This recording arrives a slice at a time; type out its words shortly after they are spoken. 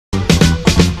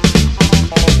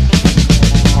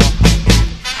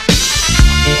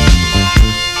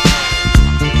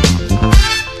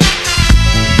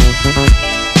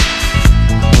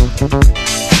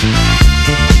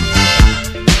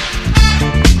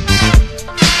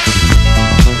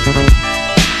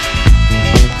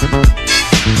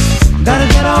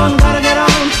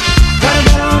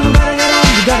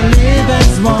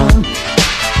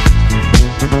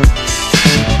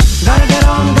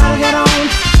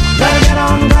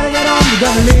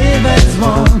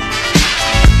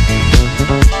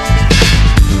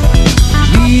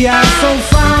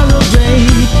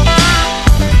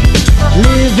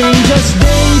living just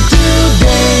day to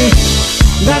day.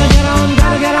 Gotta get on,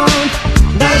 gotta get on,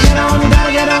 gotta get on,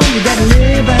 gotta get on. You gotta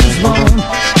live as one.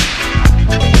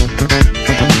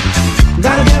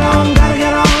 Gotta get on, gotta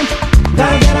get on,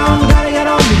 gotta get on, gotta get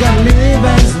on. You gotta live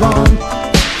as one.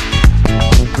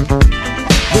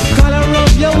 The color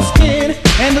of your skin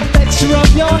and the texture of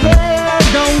your hair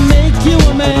don't make you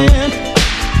a man.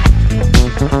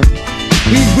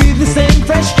 We breathe the same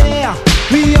fresh air.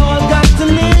 We all got to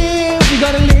live. We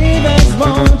gotta live as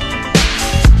one.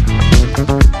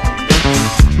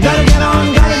 Gotta get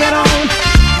on, gotta get on,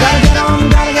 gotta get on,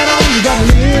 gotta get on. You gotta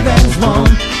live as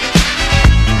one.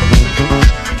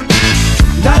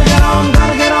 Gotta get on,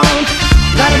 gotta get on,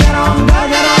 gotta get on, gotta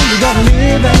get on. You gotta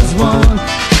live as one.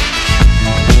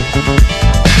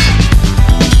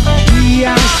 We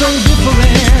are so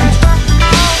different.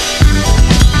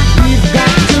 We've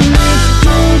got to live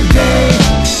today.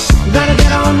 Gotta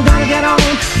get on, gotta get on,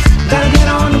 gotta get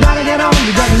on, gotta get on.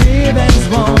 You gotta live as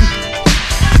one.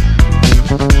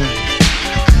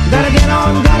 Gotta get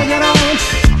on, gotta get on,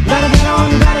 gotta get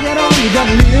on, gotta get on. You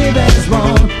gotta live as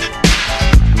one.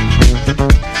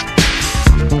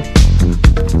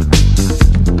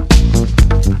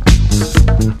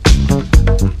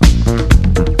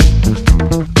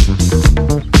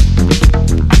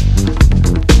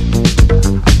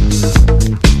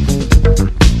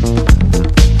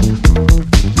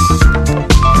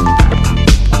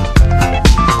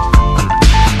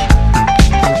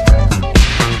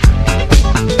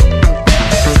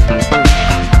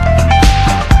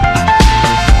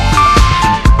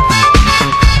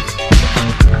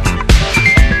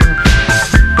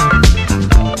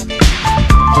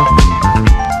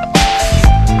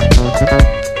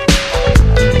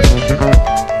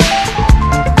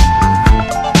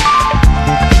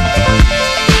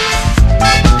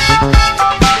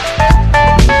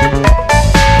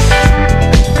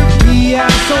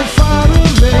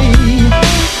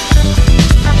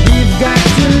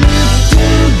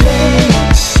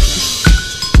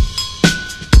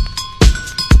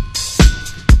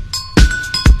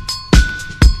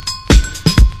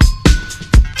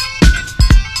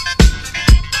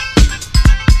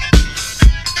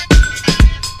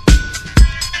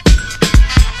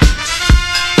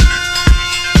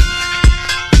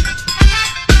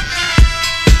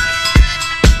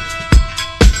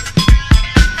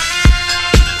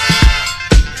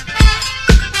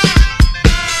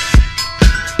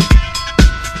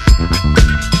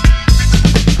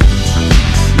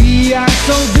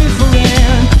 So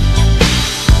different,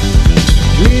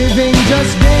 living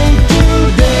just day to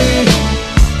day.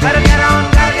 Gotta get on,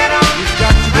 gotta get on. We've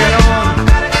got to get on,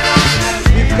 gotta get on.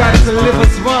 We've got to live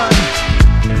as one.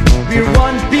 We're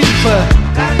one people,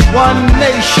 one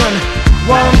nation,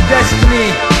 one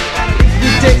destiny. If we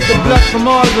take the blood from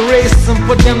all the races and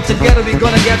put them together, we're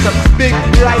gonna get a big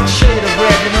bright shade of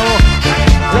red, you know.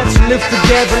 Let's live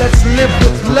together, let's live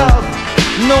with love.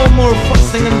 No more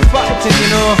fussing and fighting, you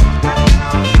know.